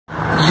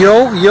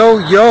Yo, yo,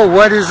 yo,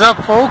 what is up,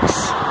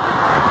 folks?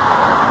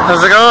 How's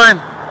it going?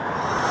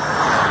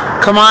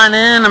 Come on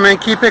in, I'm gonna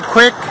keep it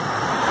quick.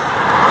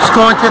 Just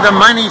going to the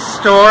money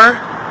store.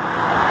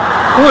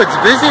 Oh, it's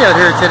busy out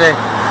here today.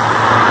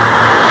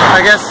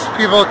 I guess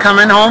people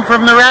coming home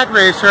from the rat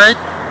race, right?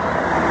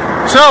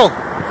 So,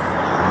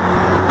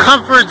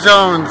 comfort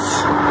zones.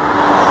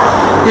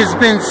 It's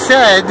been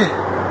said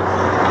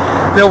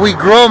that we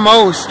grow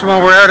most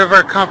when we're out of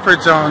our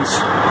comfort zones.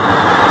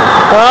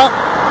 Well,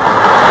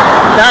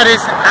 that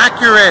is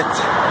accurate.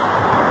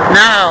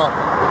 Now,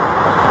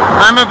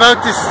 I'm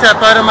about to step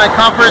out of my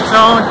comfort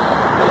zone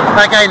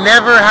like I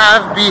never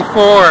have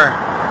before.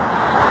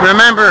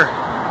 Remember,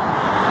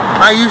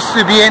 I used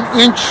to be an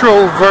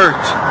introvert.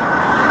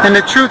 And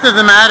the truth of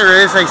the matter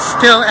is I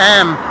still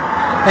am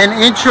an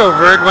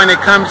introvert when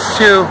it comes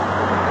to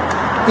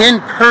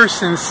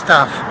in-person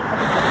stuff.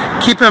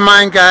 Keep in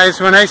mind, guys,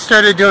 when I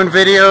started doing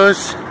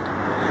videos,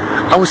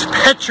 I was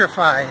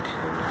petrified.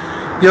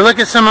 You look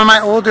at some of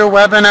my older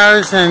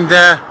webinars and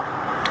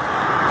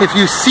if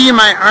you see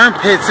my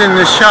armpits in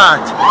the shot,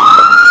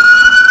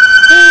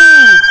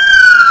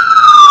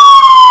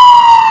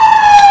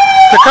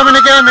 they're coming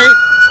to get me.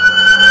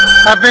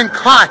 I've been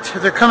caught.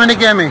 They're coming to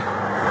get me.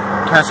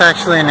 That's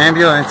actually an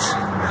ambulance.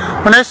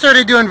 When I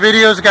started doing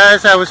videos,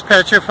 guys, I was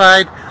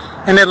petrified,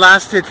 and it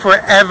lasted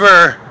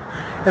forever.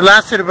 It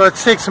lasted about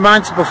 6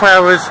 months before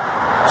I was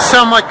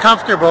somewhat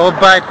comfortable,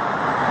 but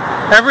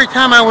every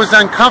time I was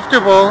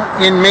uncomfortable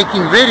in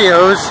making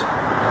videos,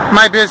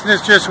 my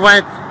business just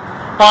went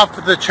off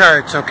the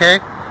charts, okay?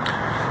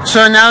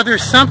 So now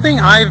there's something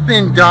I've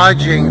been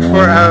dodging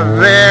for a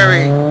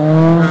very,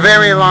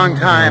 very long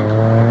time,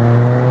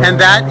 and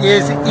that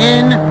is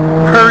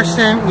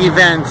in-person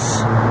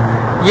events.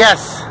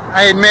 Yes,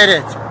 I admit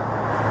it.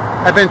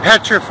 I've been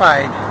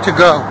petrified to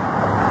go.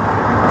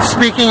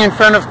 Speaking in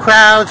front of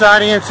crowds,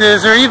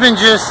 audiences, or even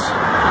just,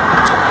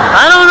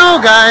 I don't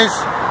know, guys.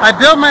 I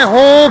built my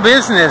whole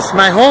business,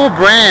 my whole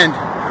brand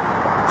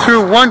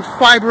through one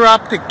fiber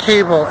optic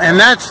cable, and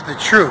that's the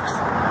truth.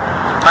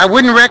 I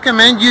wouldn't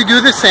recommend you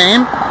do the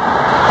same.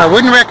 I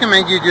wouldn't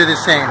recommend you do the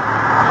same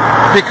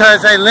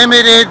because I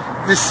limited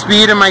the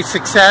speed of my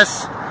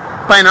success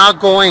by not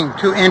going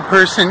to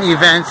in-person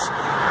events.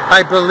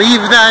 I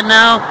believe that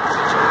now.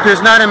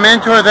 There's not a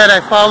mentor that I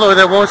follow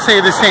that won't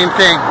say the same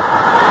thing.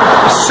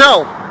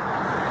 So,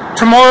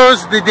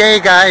 tomorrow's the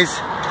day,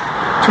 guys.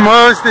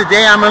 Tomorrow's the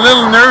day. I'm a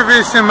little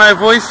nervous in my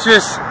voice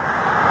just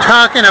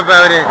talking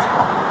about it.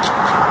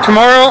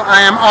 Tomorrow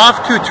I am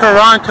off to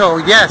Toronto.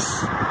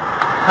 Yes,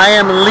 I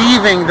am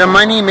leaving the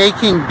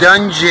money-making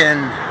dungeon.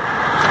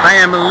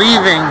 I am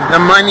leaving the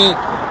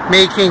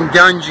money-making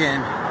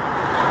dungeon.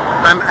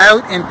 I'm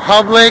out in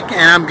public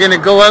and I'm going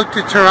to go out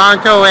to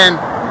Toronto and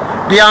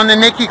be on the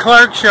Nikki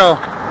Clark show.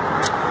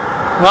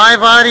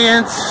 Live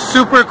audience,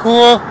 super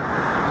cool.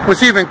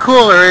 What's even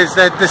cooler is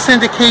that the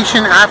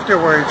syndication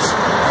afterwards.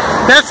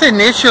 That's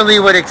initially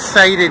what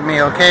excited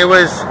me, okay,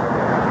 was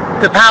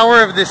the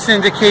power of the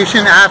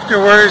syndication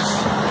afterwards.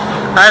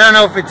 I don't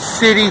know if it's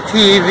City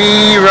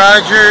TV,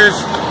 Rogers,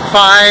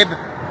 Fibe.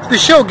 The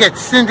show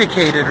gets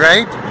syndicated,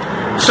 right?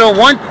 So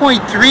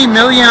 1.3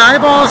 million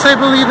eyeballs, I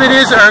believe it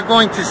is, are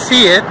going to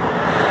see it.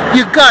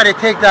 You got to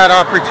take that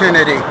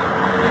opportunity.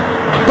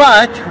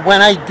 But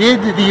when I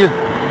did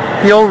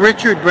the old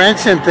Richard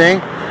Branson thing,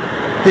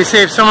 they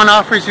say if someone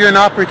offers you an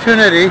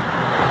opportunity,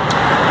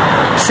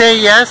 say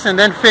yes and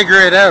then figure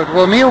it out.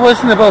 Well, me, it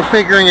wasn't about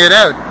figuring it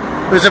out.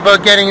 It was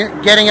about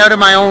getting out of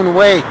my own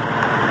way.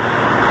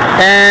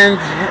 And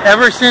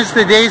ever since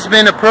the day's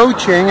been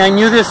approaching, I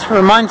knew this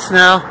for months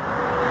now,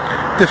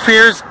 the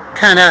fears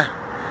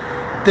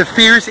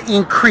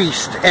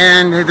increased,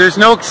 and there's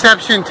no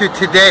exception to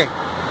today.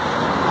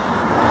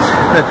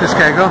 Let this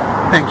guy go.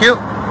 Thank you.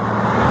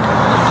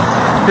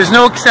 There's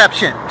no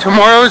exception.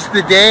 Tomorrow's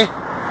the day.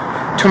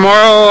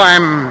 Tomorrow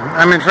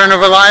I'm in front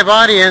of a live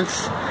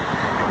audience,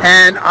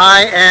 and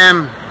I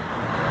am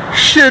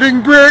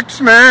shitting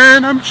bricks,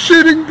 man. I'm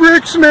shitting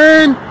bricks,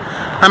 man.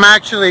 I'm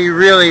actually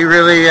really,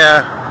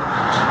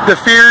 the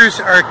fears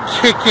are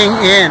kicking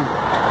in.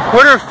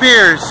 What are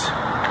fears?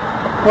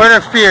 What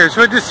are fears?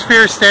 What does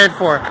fear stand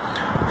for?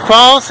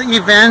 False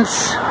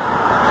events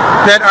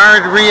that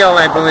aren't real,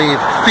 I believe.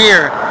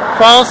 Fear.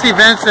 False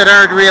events that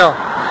aren't real.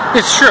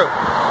 It's true.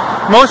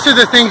 Most of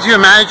the things you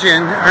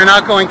imagine are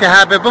not going to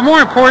happen, but more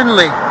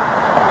importantly,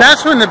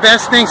 that's when the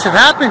best things have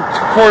happened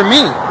for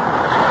me.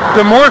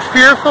 The more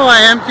fearful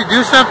I am to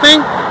do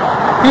something,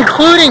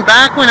 including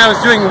back when I was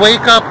doing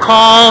wake-up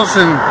calls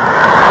and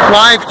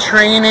live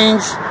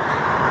trainings,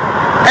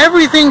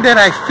 everything that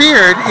I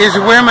feared is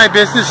where my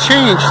business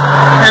changed.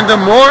 And the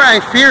more I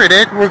feared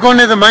it, we're going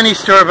to the money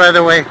store, by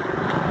the way.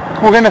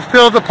 We're going to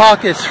fill the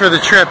pockets for the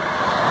trip.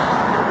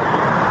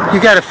 You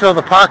got to fill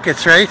the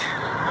pockets, right?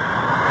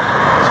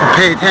 So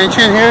pay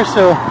attention here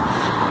so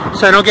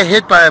I don't get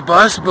hit by a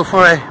bus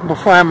before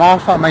I'm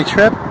off on my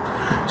trip.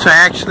 So I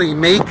actually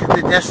make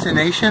the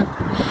destination.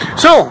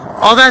 So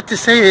all that to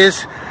say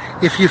is,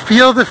 if you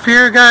feel the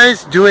fear,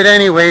 guys, do it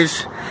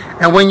anyways.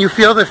 And when you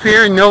feel the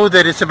fear, know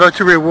that it's about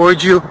to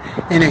reward you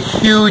in a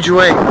huge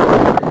way.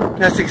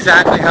 That's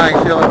exactly how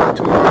I feel about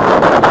tomorrow.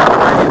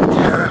 I am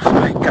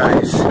terrified,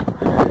 guys.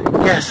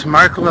 Yes,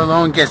 Marc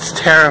Lalonde gets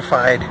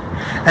terrified.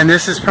 And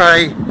this is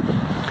probably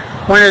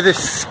one of the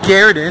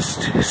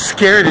scaredest,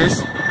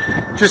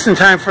 just in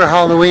time for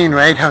Halloween,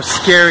 right? How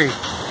scary.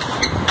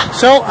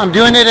 So I'm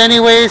doing it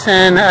anyways,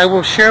 and I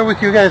will share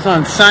with you guys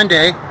on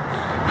Sunday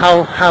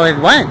how it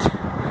went.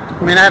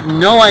 I mean, I have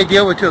no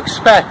idea what to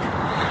expect,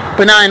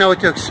 but now I know what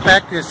to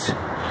expect. It's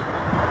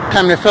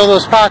time to fill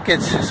those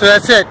pockets. So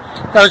that's it.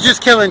 That was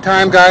just killing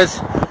time, guys.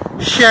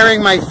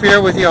 Sharing my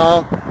fear with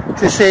y'all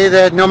to say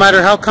that no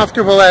matter how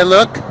comfortable I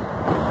look,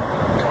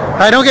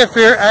 I don't get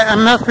fear.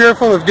 I'm not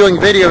fearful of doing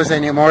videos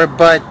anymore,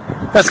 but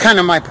that's kind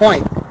of my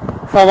point.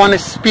 If I want to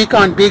speak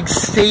on big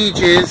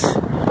stages,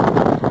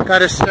 got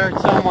to start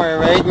somewhere,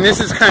 right? And this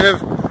is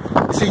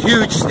it's a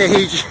huge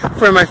stage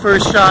for my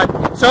first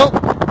shot. So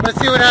let's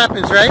see what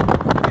happens, right?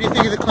 What do you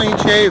think of the clean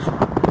shave?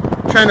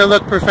 I'm trying to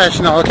look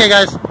professional. Okay,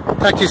 guys.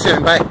 Talk to you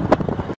soon. Bye.